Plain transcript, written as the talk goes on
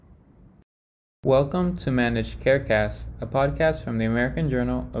Welcome to Managed Carecast, a podcast from the American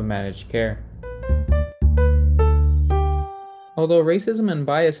Journal of Managed Care. Although racism and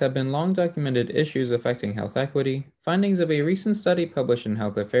bias have been long documented issues affecting health equity, findings of a recent study published in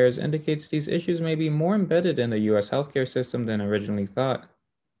Health Affairs indicates these issues may be more embedded in the U.S. healthcare system than originally thought.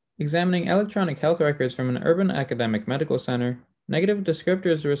 Examining electronic health records from an urban academic medical center, negative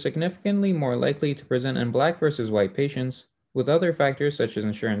descriptors were significantly more likely to present in Black versus white patients, with other factors such as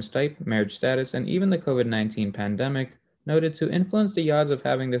insurance type, marriage status, and even the COVID-19 pandemic noted to influence the odds of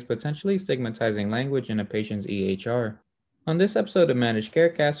having this potentially stigmatizing language in a patient's EHR. On this episode of Managed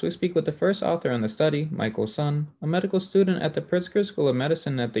Carecast, we speak with the first author on the study, Michael Sun, a medical student at the Pritzker School of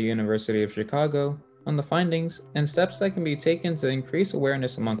Medicine at the University of Chicago, on the findings and steps that can be taken to increase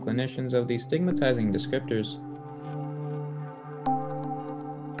awareness among clinicians of these stigmatizing descriptors.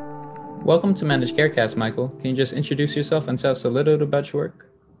 Welcome to Managed Carecast, Michael. Can you just introduce yourself and tell us a little about your work?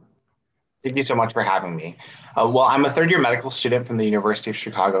 Thank you so much for having me. I'm a third-year medical student from the University of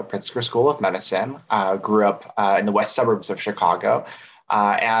Chicago Pritzker School of Medicine. Grew up in the west suburbs of Chicago.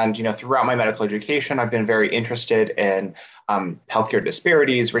 Throughout my medical education, I've been very interested in healthcare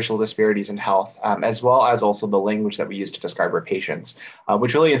disparities, racial disparities in health, as well as also the language that we use to describe our patients,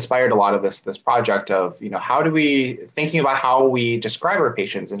 which really inspired a lot of this project of, thinking about how we describe our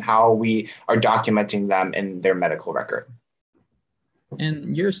patients and how we are documenting them in their medical record.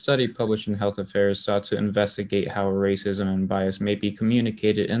 And your study published in Health Affairs sought to investigate how racism and bias may be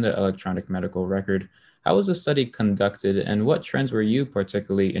communicated in the electronic medical record. How was the study conducted, and what trends were you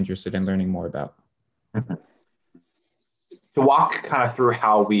particularly interested in learning more about? To walk kind of through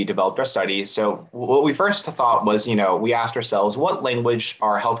how we developed our study. So what we first thought was, we asked ourselves, what language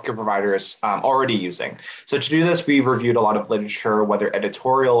are healthcare providers already using? So to do this, we reviewed a lot of literature, whether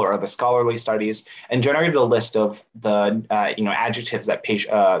editorial or other scholarly studies, and generated a list of the adjectives that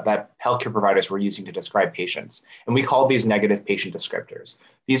healthcare providers were using to describe patients. And we called these negative patient descriptors.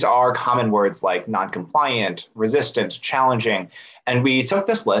 These are common words like non-compliant, resistant, challenging. And we took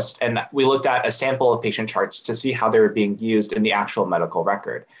this list and we looked at a sample of patient charts to see how they were being used in the actual medical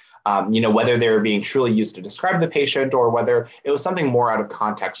record. Whether they were being truly used to describe the patient or whether it was something more out of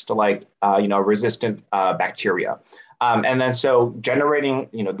context to resistant bacteria. So generating,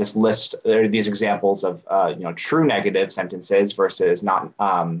 this list, these examples of, true negative sentences versus not,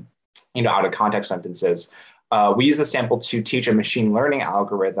 out of context sentences. We use the sample to teach a machine learning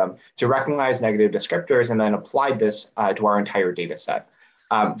algorithm to recognize negative descriptors and then applied this to our entire data set.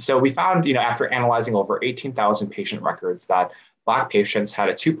 So we found, after analyzing over 18,000 patient records, that Black patients had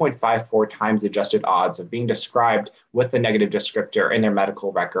a 2.54 times adjusted odds of being described with the negative descriptor in their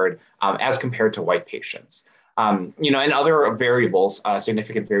medical record as compared to white patients. And other variables,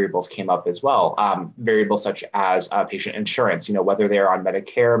 significant variables came up as well. Variables such as patient insurance, whether they're on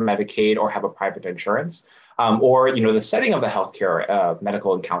Medicare, Medicaid, or have a private insurance. Or the setting of the healthcare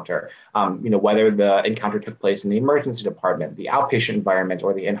medical encounter, whether the encounter took place in the emergency department, the outpatient environment,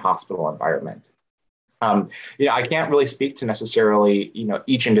 or the in-hospital environment. I can't really speak to necessarily,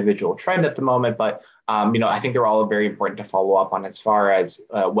 each individual trend at the moment, but I think they're all very important to follow up on as far as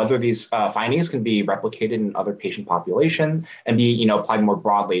whether these findings can be replicated in other patient populations and be, applied more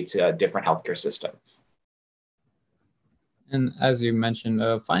broadly to different healthcare systems. And as you mentioned,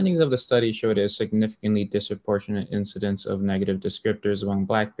 findings of the study showed a significantly disproportionate incidence of negative descriptors among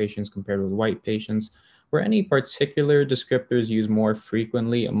Black patients compared with white patients. Were any particular descriptors used more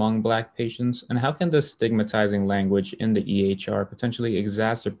frequently among Black patients? And how can this stigmatizing language in the EHR potentially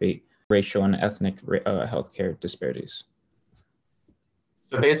exacerbate racial and ethnic healthcare disparities?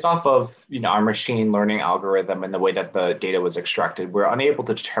 So based off of our machine learning algorithm and the way that the data was extracted, we're unable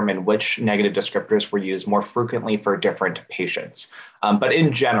to determine which negative descriptors were used more frequently for different patients. But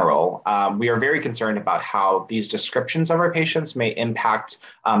in general, we are very concerned about how these descriptions of our patients may impact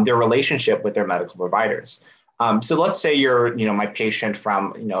their relationship with their medical providers. So let's say you're my patient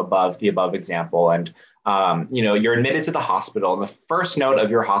from the above example, and you're admitted to the hospital, and the first note of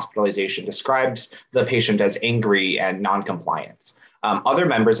your hospitalization describes the patient as angry and non-compliant. Other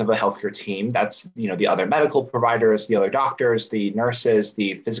members of the healthcare team, that's the other medical providers, the other doctors, the nurses,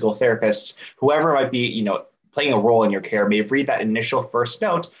 the physical therapists, whoever might be playing a role in your care, may read that initial first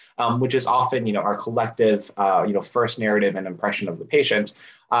note, which is often our collective first narrative and impression of the patient,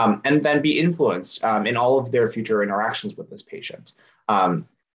 and then be influenced in all of their future interactions with this patient.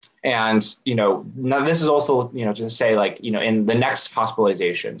 Now this is also, to say in the next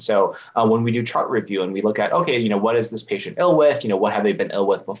hospitalization. So when we do chart review and we look at, okay, what is this patient ill with? What have they been ill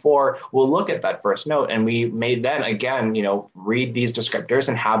with before? We'll look at that first note and we may then again, read these descriptors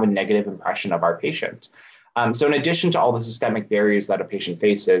and have a negative impression of our patient. So in addition to all the systemic barriers that a patient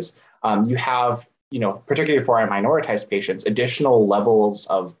faces, you have, particularly for our minoritized patients, additional levels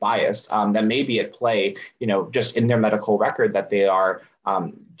of bias that may be at play, just in their medical record that they are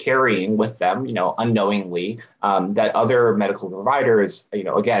carrying with them, unknowingly, that other medical providers,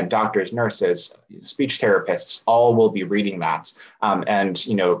 again, doctors, nurses, speech therapists, all will be reading that and,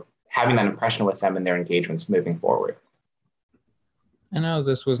 having that impression with them in their engagements moving forward. I know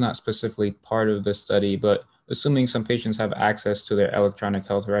this was not specifically part of the study, but assuming some patients have access to their electronic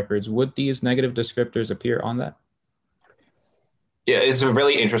health records, would these negative descriptors appear on that? Yeah, it's a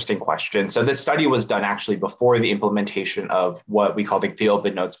really interesting question. So this study was done actually before the implementation of what we call the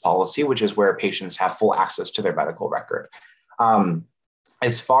open notes policy, which is where patients have full access to their medical record.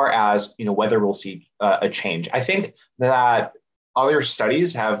 As far as whether we'll see a change, I think that other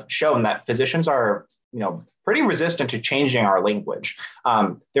studies have shown that physicians are pretty resistant to changing our language.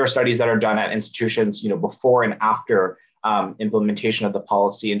 There are studies that are done at institutions before and after implementation of the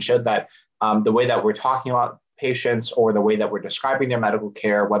policy, and showed that the way that we're talking about patients or the way that we're describing their medical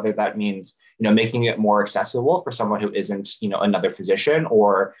care, whether that means making it more accessible for someone who isn't another physician,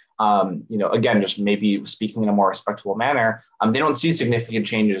 or again, just maybe speaking in a more respectful manner, they don't see significant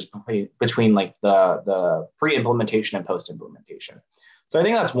changes between like the pre-implementation and post-implementation. So I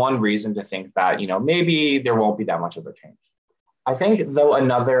think that's one reason to think that maybe there won't be that much of a change. I think, though,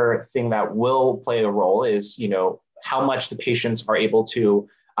 another thing that will play a role is how much the patients are able to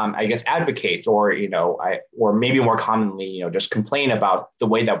advocate, or or maybe more commonly, just complain about the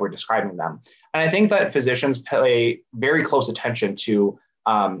way that we're describing them. And I think that physicians pay very close attention to,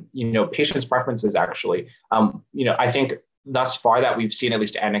 patients' preferences. Actually, I think thus far that we've seen, at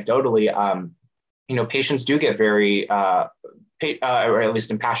least anecdotally, patients do get very, or at least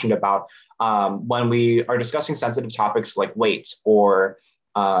impassioned about when we are discussing sensitive topics like weight or,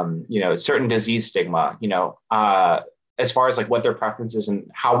 certain disease stigma. As far as like what their preferences and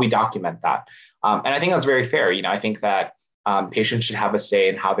how we document that. And I think that's very fair. I think that patients should have a say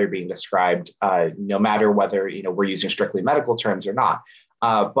in how they're being described, no matter whether, we're using strictly medical terms or not.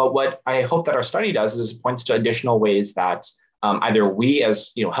 But what I hope that our study does is points to additional ways that either we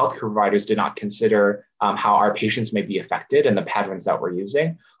as healthcare providers did not consider how our patients may be affected and the patterns that we're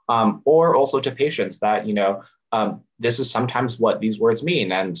using, or also to patients that, this is sometimes what these words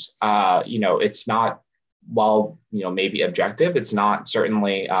mean. And, it's not, while maybe objective, it's not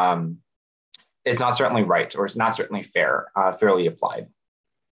certainly right, or it's not certainly fairly applied.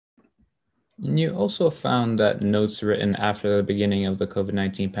 And you also found that notes written after the beginning of the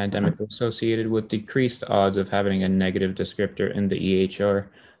COVID-19 pandemic were associated with decreased odds of having a negative descriptor in the EHR.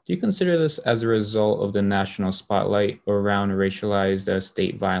 Do you consider this as a result of the national spotlight around racialized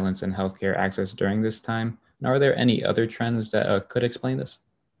state violence and healthcare access during this time? And are there any other trends that could explain this?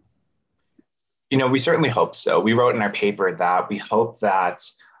 We certainly hope so. We wrote in our paper that we hope that,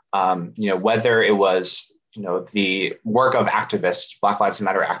 whether it was, the work of activists, Black Lives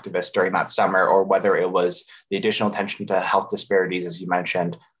Matter activists during that summer, or whether it was the additional attention to health disparities, as you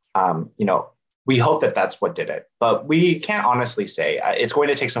mentioned, we hope that that's what did it. But we can't honestly say. It's going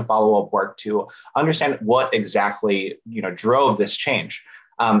to take some follow-up work to understand what exactly, drove this change.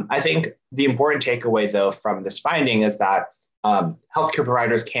 I think the important takeaway, though, from this finding is that healthcare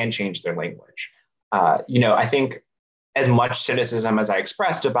providers can change their language. I think as much cynicism as I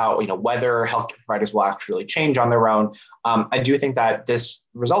expressed about, whether healthcare providers will actually change on their own, I do think that this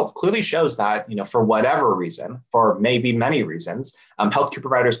result clearly shows that, for whatever reason, for maybe many reasons, healthcare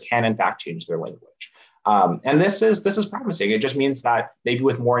providers can in fact change their language. And this is promising. It just means that maybe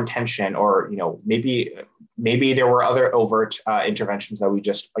with more intention, or, maybe there were other overt interventions that we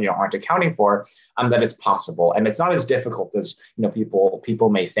just, aren't accounting for, that it's possible. And it's not as difficult as, people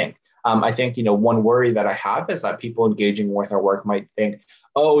may think. I think, one worry that I have is that people engaging with our work might think,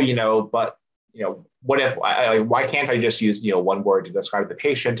 oh, but, what if, why can't I just use, one word to describe the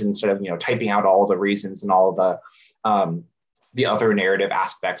patient instead of, typing out all the reasons and all the other narrative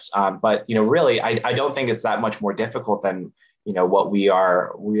aspects. But, really, I don't think it's that much more difficult than,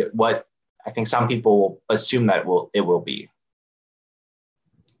 what I think some people assume that it will be.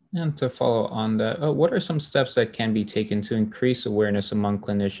 And to follow on that, what are some steps that can be taken to increase awareness among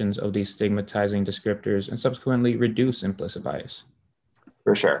clinicians of these stigmatizing descriptors and subsequently reduce implicit bias?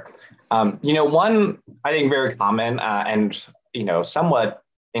 For sure. One, I think, very common and, somewhat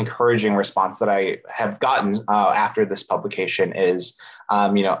encouraging response that I have gotten after this publication is,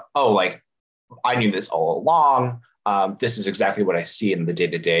 oh, like, I knew this all along. This is exactly what I see in the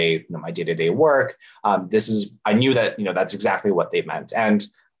day-to-day, my day-to-day work. I knew that, that's exactly what they meant. And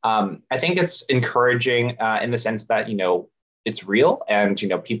I think it's encouraging in the sense that, it's real, and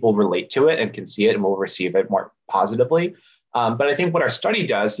people relate to it and can see it and will receive it more positively. But I think what our study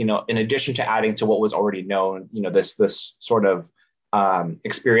does, in addition to adding to what was already known, this sort of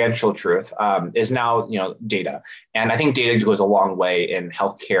experiential truth, is now data. And I think data goes a long way in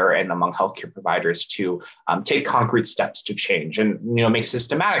healthcare and among healthcare providers to take concrete steps to change and make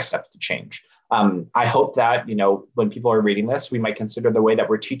systematic steps to change. I hope that when people are reading this, we might consider the way that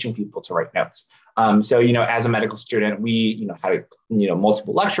we're teaching people to write notes. So as a medical student, we had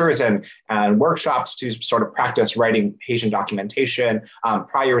multiple lectures and workshops to sort of practice writing patient documentation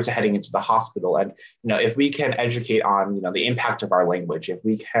prior to heading into the hospital. And if we can educate on the impact of our language, if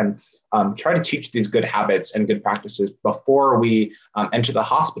we can try to teach these good habits and good practices before we enter the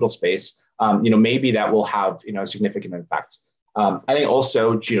hospital space, maybe that will have a significant effect. I think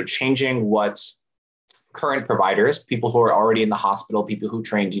also changing what current providers, people who are already in the hospital, people who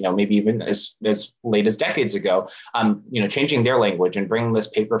trained, maybe even as late as decades ago, changing their language and bringing this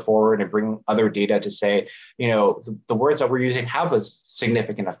paper forward and bring other data to say, the words that we're using have a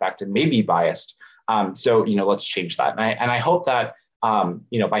significant effect and may be biased. So let's change that. And I hope that,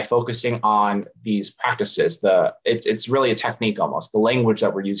 by focusing on these practices, it's really a technique almost, the language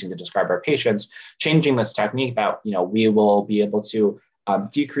that we're using to describe our patients, changing this technique that, we will be able to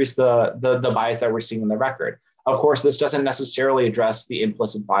decrease the bias that we're seeing in the record. Of course, this doesn't necessarily address the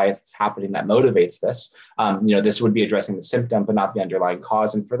implicit bias that's happening that motivates this. This would be addressing the symptom, but not the underlying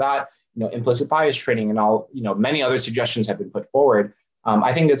cause. And for that, implicit bias training and all, many other suggestions have been put forward.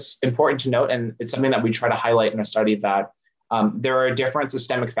 I think it's important to note, and it's something that we try to highlight in our study, that there are different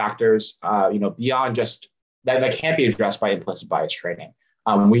systemic factors, beyond just that can't be addressed by implicit bias training.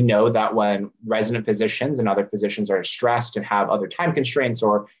 We know that when resident physicians and other physicians are stressed and have other time constraints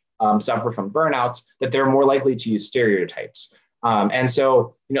or suffer from burnouts, that they're more likely to use stereotypes. And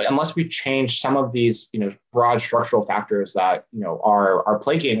so, unless we change some of these, broad structural factors that, are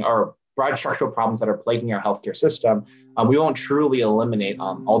plaguing, or broad structural problems that are plaguing our healthcare system, we won't truly eliminate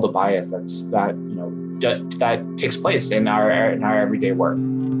all the bias that takes place in our everyday work.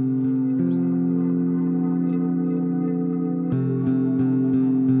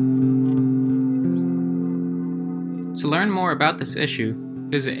 To learn more about this issue,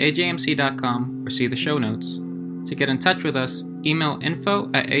 visit ajmc.com or see the show notes. To get in touch with us, email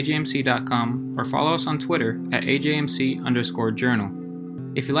info@ajmc.com or follow us on Twitter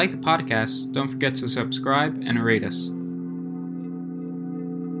 @ajmc_journal. If you like the podcast, don't forget to subscribe and rate us.